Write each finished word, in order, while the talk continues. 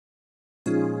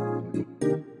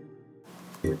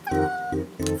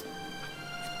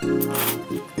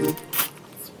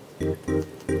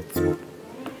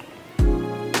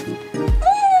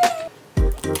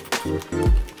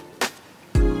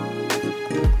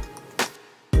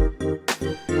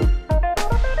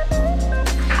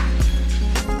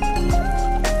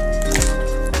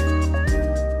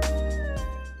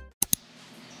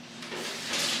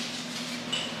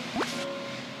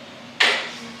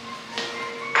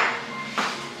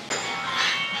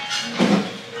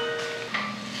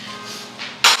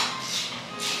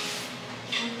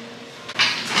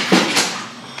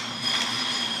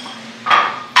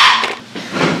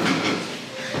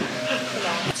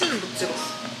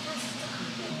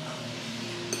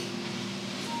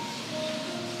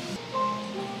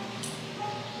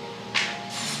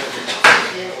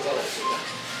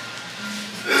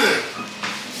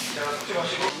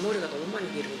앞머리가 너무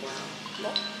많이 기른 거야.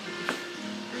 뭐?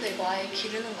 근데 이거 아예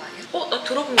기르는 거 아니야? 어? 나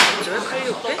들어본 거 같지? 왜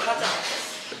칼리오페? 가자.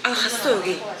 아 갔어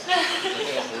여기.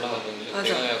 올라갔는데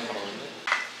맞아. 내가 걸었는데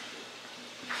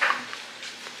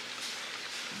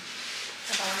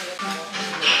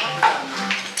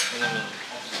왜냐면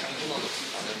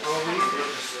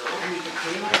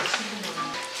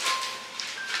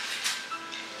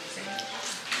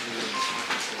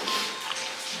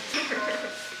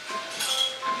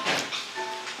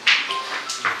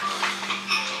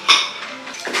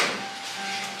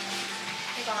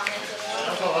이거 안에 들어.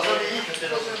 아까 와사비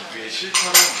위에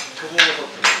실처럼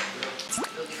그거보다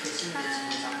여기 그 신데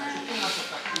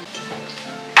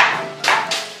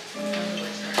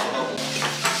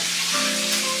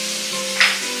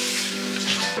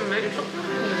왜 이렇게 조금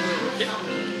먹는 거지?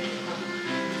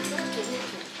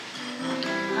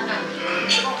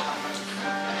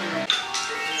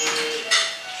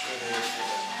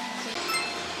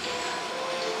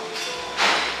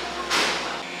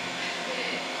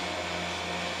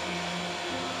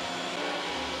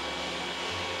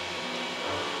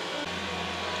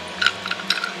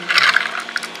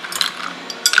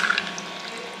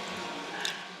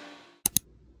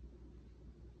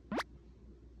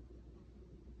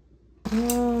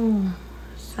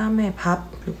 쌈에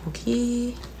밥,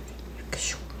 불고기 이렇게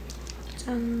슉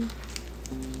짠.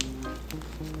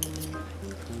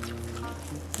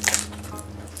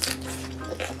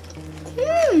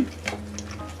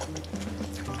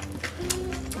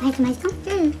 맛있어?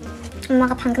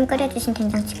 엄마가 방금 끓여주신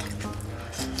된장찌개.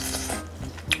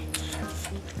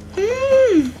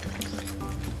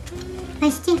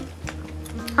 맛있지?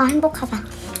 아 행복하다.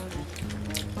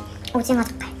 오징어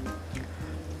젓갈.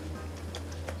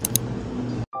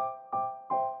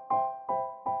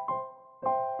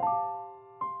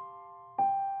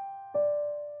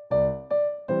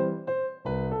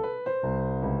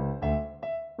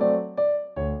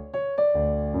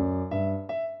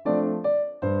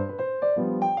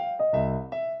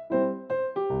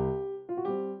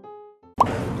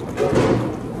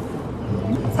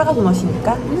 사과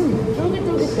도넛이니까?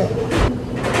 쫄깃쫄깃해.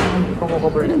 이거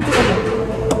먹어볼래?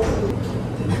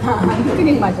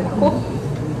 크림 맛이라고?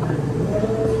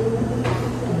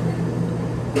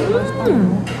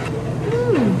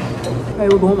 야,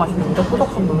 이거 너무 맛있는데?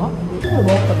 꾸덕한 도넛? 이거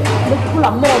먹었거든. 근데 별로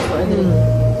안 먹었어 애들이.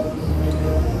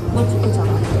 너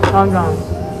치킨잖아. 맞아.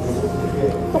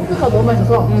 떡볶이가 너무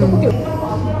맛있어서 떡볶이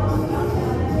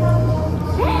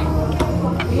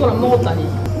이걸 안 먹었다니.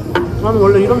 나는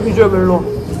원래 이런 비주얼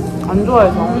별로 안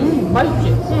좋아해서.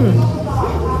 맛있지?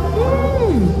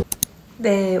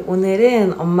 네,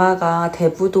 오늘은 엄마가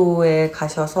대부도에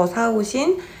가셔서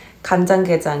사오신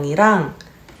간장게장이랑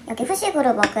여기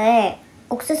후식으로 먹을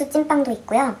옥수수찐빵도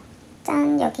있고요.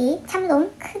 짠, 여기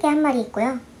참돔 크게 한 마리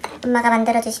있고요. 엄마가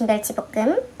만들어주신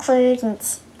멸치볶음,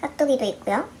 굴김치, 깍두기도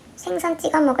있고요. 생선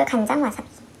찍어 먹을 간장 와사비.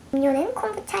 음료는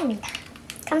콤부차입니다.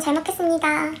 그럼 잘 먹겠습니다.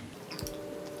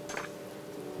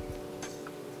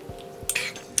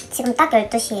 지금 딱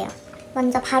 12시예요.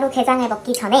 먼저 바로 게장을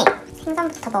먹기 전에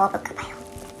생선부터 먹어볼까봐요.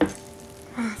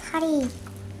 와, 살이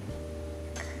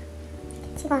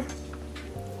찍어서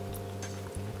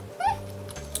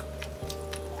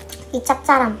이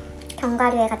짭짤함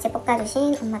견과류에 같이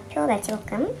볶아주신 엄마표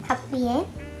멸치볶음 밥 위에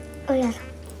올려서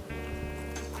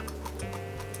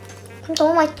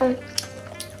너무 맛있어.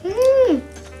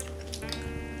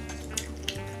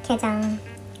 게장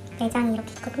내장이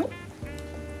이렇게 있거든요.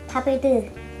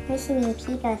 밥을 열심히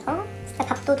비벼서 진짜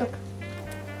밥도둑.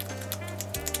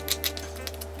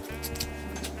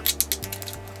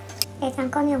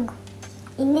 내장 꺼내온 거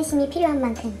인내심이 필요한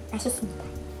만큼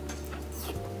맛있습니다.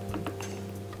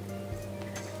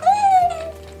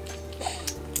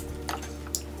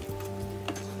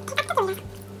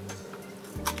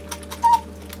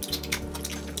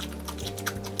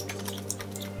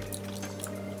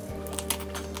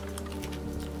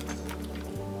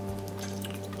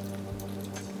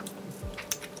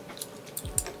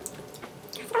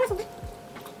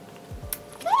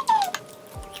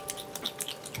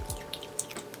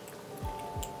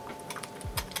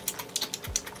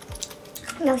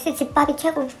 역시 집밥이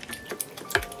최고.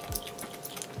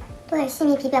 또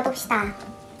열심히 비벼봅시다.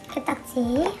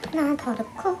 게딱지 하나 더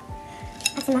넣고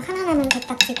마지막 하나 남은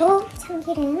게딱지도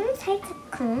참기름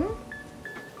살짝쿵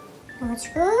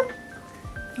넣어주고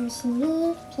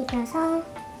열심히 비벼서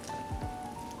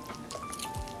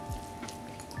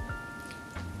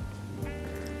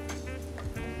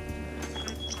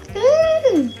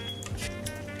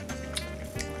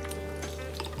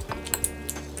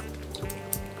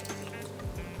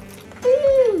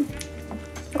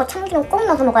이거 참기름 꼭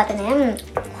넣어서 먹어야 되네.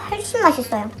 훨씬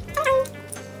맛있어요.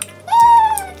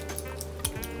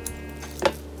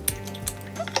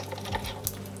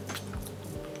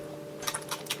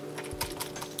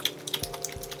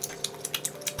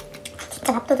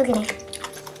 진짜 밥도둑이네.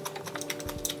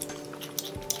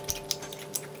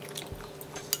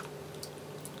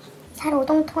 잘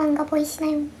오동통한 거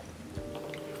보이시나요?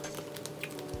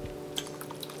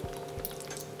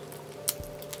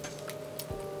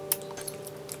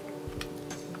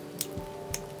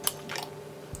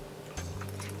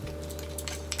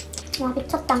 와,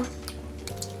 미쳤다.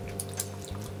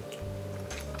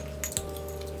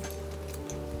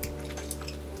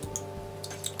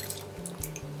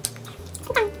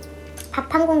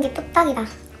 밥 한 공기 뚝딱이다.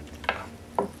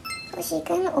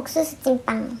 소식은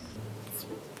옥수수찐빵.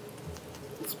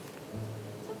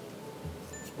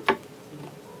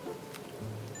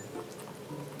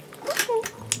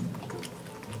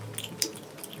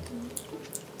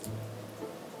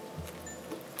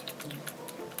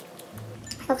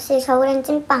 역시 겨울엔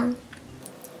찐빵.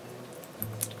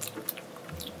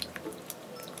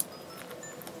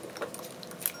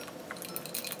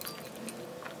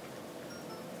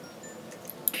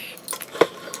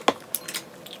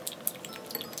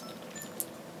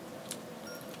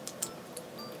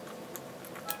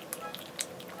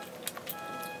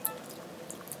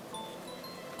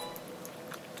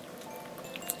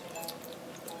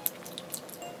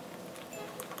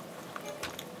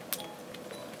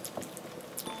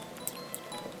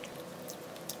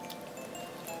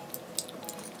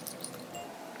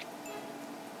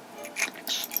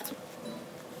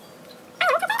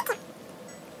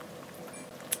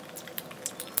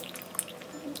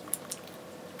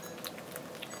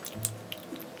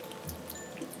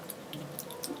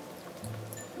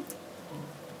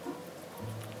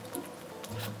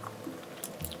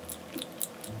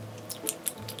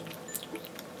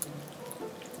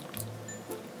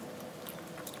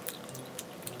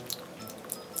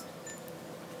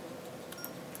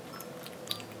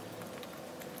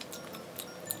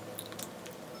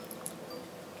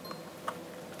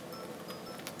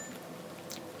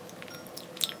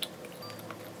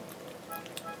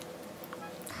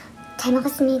 잘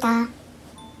먹었습니다.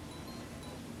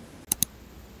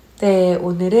 네,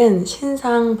 오늘은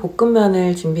신상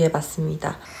볶음면을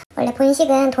준비해봤습니다. 원래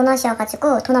본식은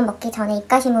도넛이어가지고 도넛 먹기 전에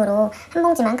입가심으로 한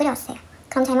봉지만 끓여왔어요.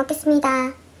 그럼 잘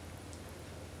먹겠습니다.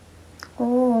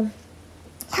 오,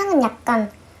 향은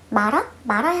약간 마라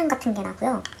향 같은 게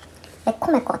나고요.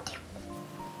 매콤할 것 같아요.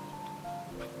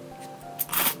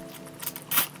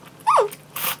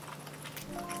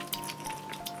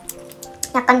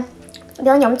 약간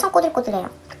면이 엄청 꼬들꼬들해요.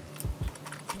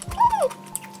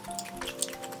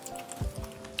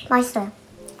 맛있어요.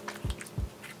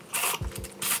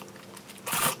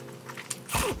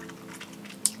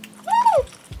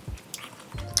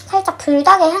 살짝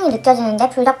불닭의 향이 느껴지는데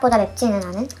불닭보다 맵지는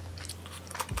않은?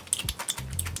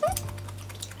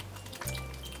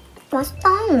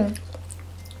 맛있다.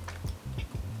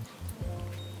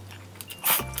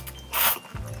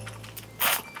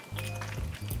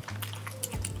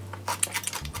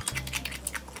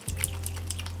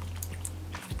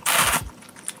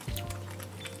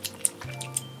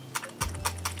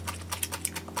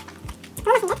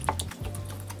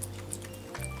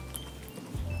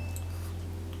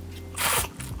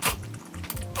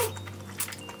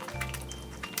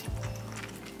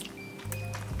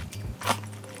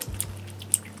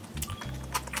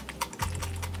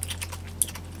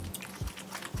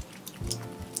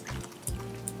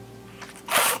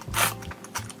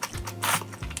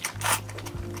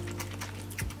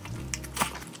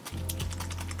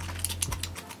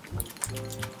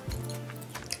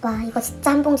 와, 이거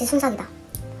진짜 한 봉지 순삭이다.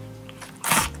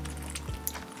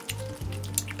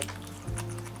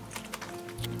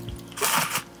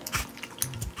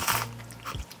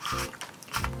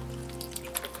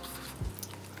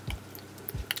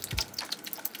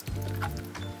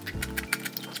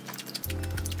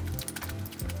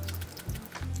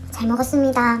 잘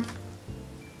먹었습니다.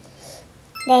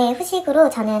 네, 후식으로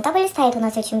저는 W스타일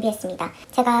도넛을 준비했습니다.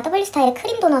 제가 W스타일의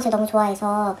크림 도넛을 너무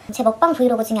좋아해서 제 먹방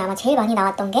브이로그 중에 아마 제일 많이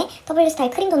나왔던 게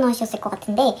W스타일 크림 도넛이었을 것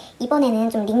같은데 이번에는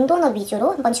좀 링도넛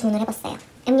위주로 한번 주문을 해봤어요.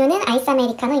 음료는 아이스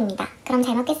아메리카노입니다. 그럼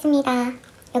잘 먹겠습니다.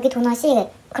 여기 도넛이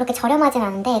그렇게 저렴하진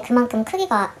않은데 그만큼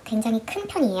크기가 굉장히 큰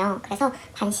편이에요. 그래서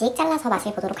반씩 잘라서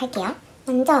맛을 보도록 할게요.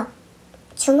 먼저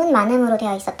주문 많음으로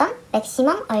되어 있었던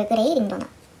맥시멈 얼그레이 링도넛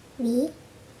위,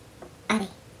 아래.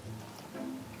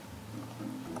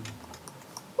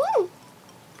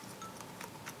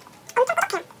 엄청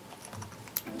꾸덕해요.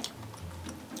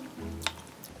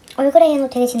 얼그레이는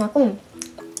되게 진하고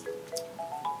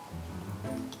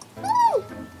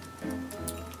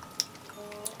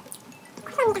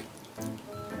감사합니다.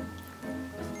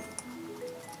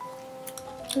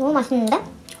 너무 맛있는데?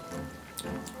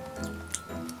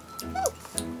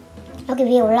 여기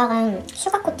위에 올라간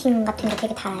슈가 코팅 같은 게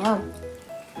되게 달아요.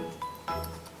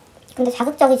 근데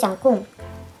자극적이지 않고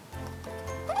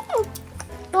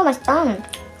너무 맛있다.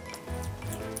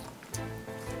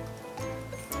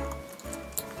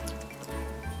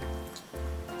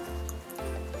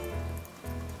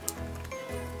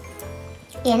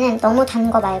 얘는 너무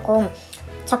단 거 말고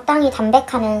적당히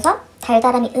담백하면서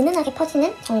달달함이 은은하게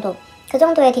퍼지는 정도. 그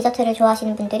정도의 디저트를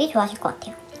좋아하시는 분들이 좋아하실 것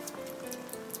같아요.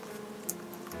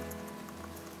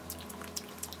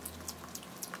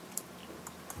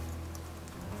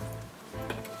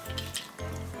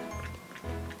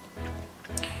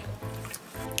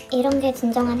 이런 게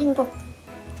진정한 행복.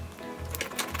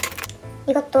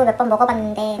 이것도 몇 번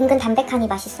먹어봤는데 은근 담백하니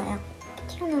맛있어요.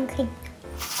 튀어나온 크림.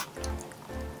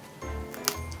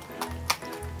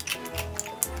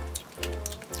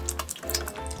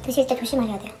 드실 때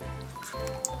조심하셔야 돼요.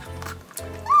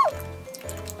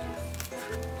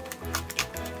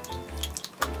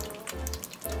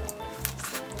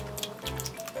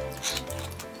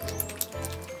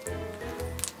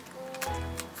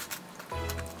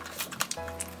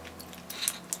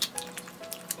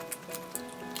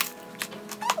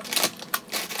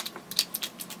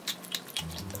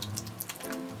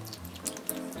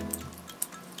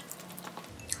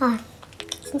 아,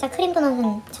 진짜 크림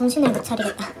도넛은 정신을 못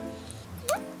차리겠다.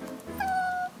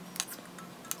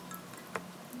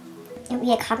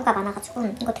 위에 가루가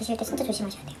많아가지고 이거 드실 때 진짜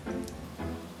조심하셔야 돼요.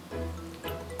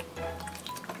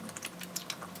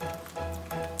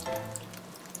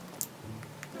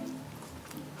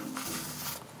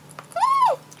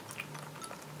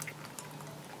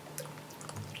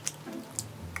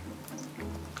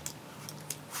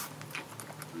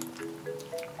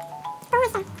 너무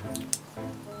맛있어.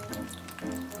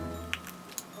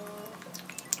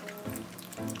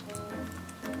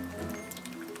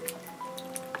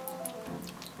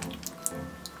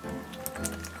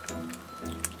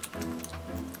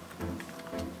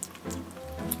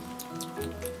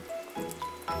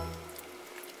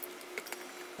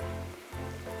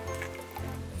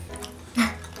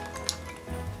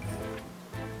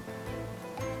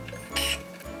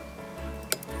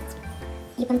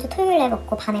 이번 주 토요일에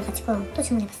먹고 반해가지고 또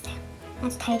주문해봤어요.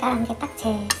 아주 달달한 게 딱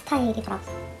제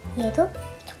스타일이더라고요. 얘도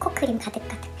초코크림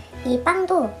가득가득. 이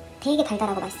빵도 되게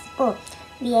달달하고 맛있고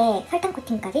위에 설탕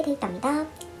코팅까지 돼 있답니다.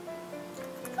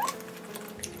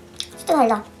 진짜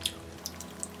달다.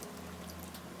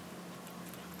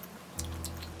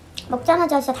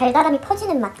 먹자마자 진짜 달달함이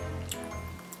퍼지는 맛.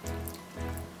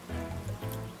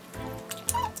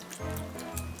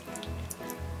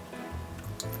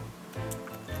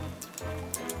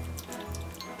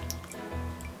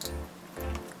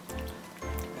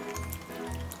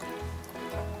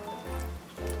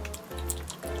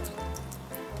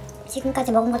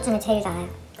 지금까지 먹은 것 중에 제일 나아요.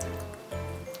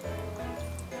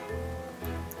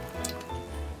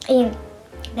 이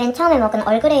맨 처음에 먹은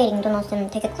얼그레이 링도넛은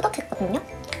되게 꾸덕했거든요.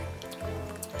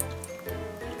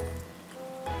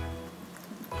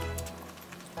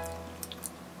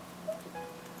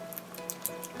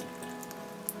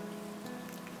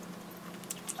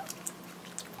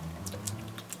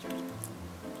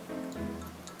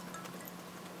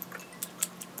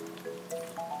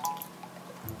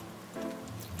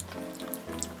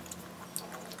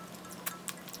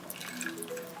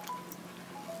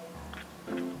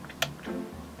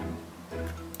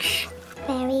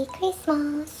 메리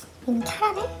크리스마스. 이건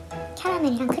캐러멜?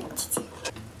 캐러멜이랑 크림치즈.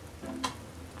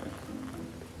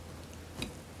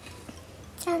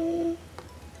 짠.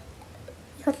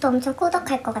 이것도 엄청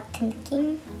꾸덕할 것 같은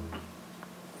느낌.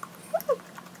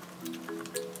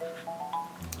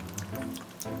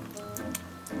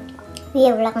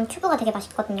 위에 올라간 튜브가 되게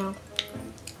맛있거든요.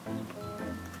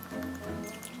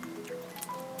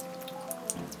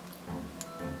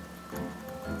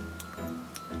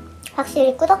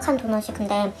 확실히 꾸덕한 도넛이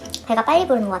근데 배가 빨리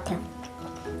부르는 것 같아요.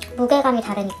 무게감이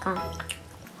다르니까.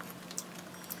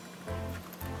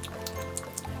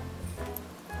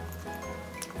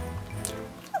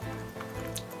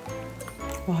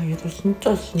 와, 얘도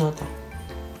진짜 진하다.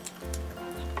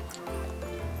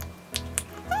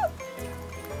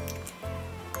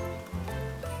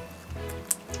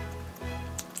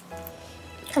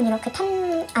 전 이렇게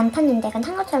안 탔는데 약간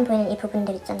탄 것처럼 보이는 이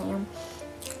부분들 있잖아요.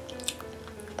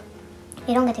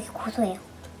 이런 게 되게 고소해요.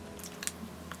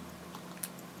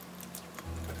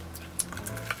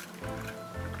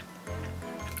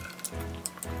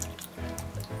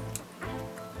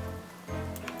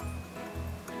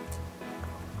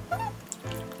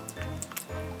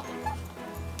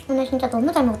 오늘 진짜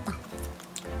너무 잘 먹었다.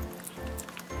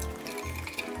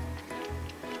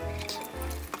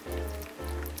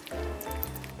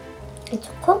 이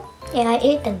초코? 얘가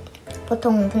 1등.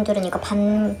 보통 분들은 이거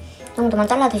반 정도만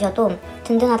잘라 드셔도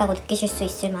든든하다고 느끼실 수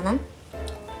있을 만한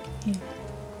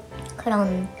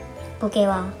그런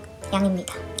무게와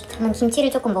양입니다. 저는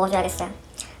김치를 조금 먹어줘야겠어요.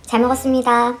 잘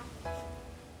먹었습니다.